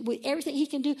can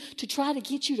do to try to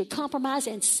get you to compromise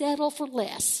and settle for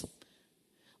less.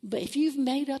 But if you've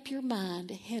made up your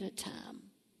mind ahead of time,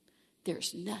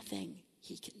 there's nothing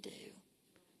he can do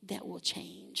that will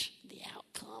change the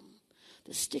outcome.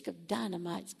 The stick of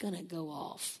dynamite's going to go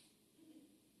off.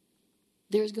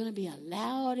 There's going to be a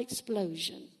loud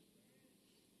explosion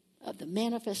of the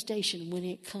manifestation when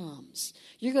it comes.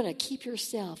 You're going to keep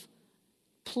yourself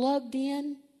plugged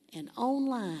in and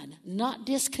online, not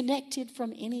disconnected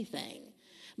from anything,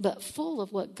 but full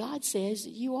of what God says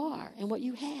you are and what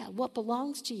you have, what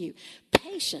belongs to you.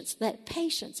 Patience, let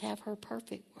patience have her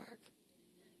perfect work.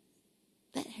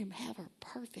 Let him have her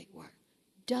perfect work.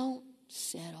 Don't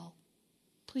settle.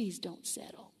 Please don't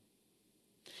settle.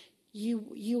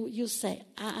 you'll say,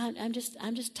 I'm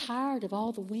just tired of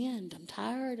all the wind. I'm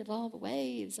tired of all the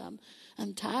waves. I'm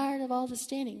tired of all the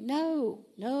standing. No.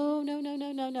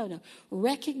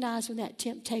 Recognize when that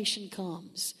temptation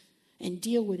comes and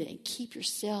deal with it and keep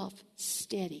yourself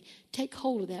steady. Take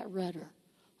hold of that rudder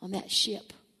on that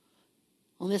ship,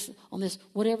 on this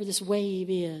whatever this wave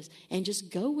is, and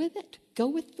just go with it. Go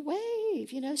with the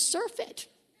wave, surf it,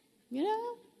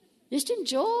 Just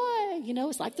enjoy,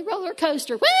 it's like the roller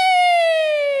coaster.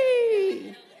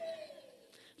 Whee!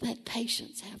 Let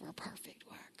patience have her perfect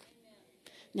work.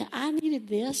 Now, I needed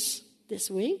this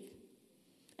week,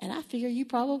 and I figure you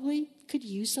probably could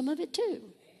use some of it too.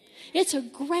 It's a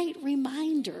great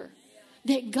reminder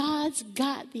that God's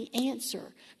got the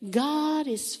answer. God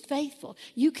is faithful.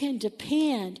 You can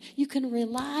depend. You can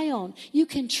rely on. You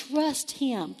can trust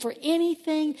Him for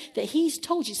anything that He's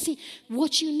told you. See,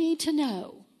 what you need to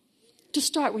know to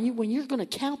start when you're going to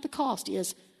count the cost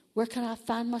is, where can I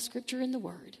find my scripture in the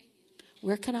Word?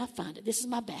 Where can I find it? This is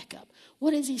my backup.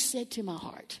 What has He said to my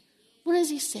heart? What has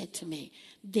He said to me?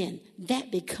 Then that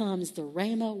becomes the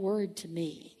Rhema word to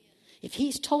me. If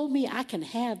He's told me I can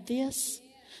have this,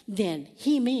 then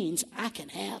He means I can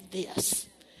have this.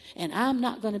 And I'm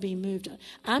not going to be moved on.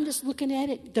 I'm just looking at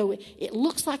it, though it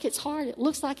looks like it's hard, it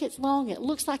looks like it's long, it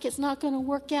looks like it's not going to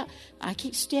work out. I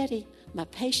keep steady. My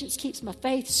patience keeps my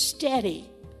faith steady.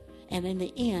 And in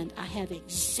the end, I have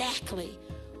exactly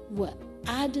what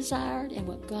I desired and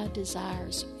what God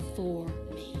desires for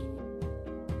me.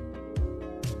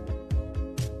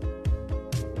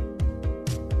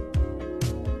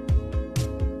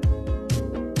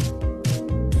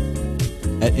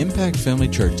 At Impact Family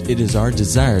Church, it is our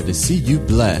desire to see you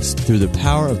blessed through the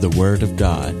power of the Word of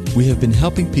God. We have been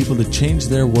helping people to change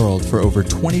their world for over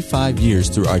 25 years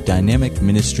through our dynamic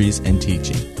ministries and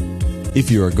teaching.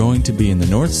 If you are going to be in the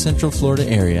North Central Florida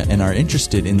area and are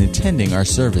interested in attending our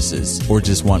services, or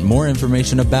just want more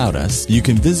information about us, you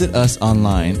can visit us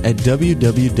online at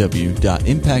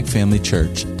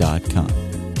www.impactfamilychurch.com.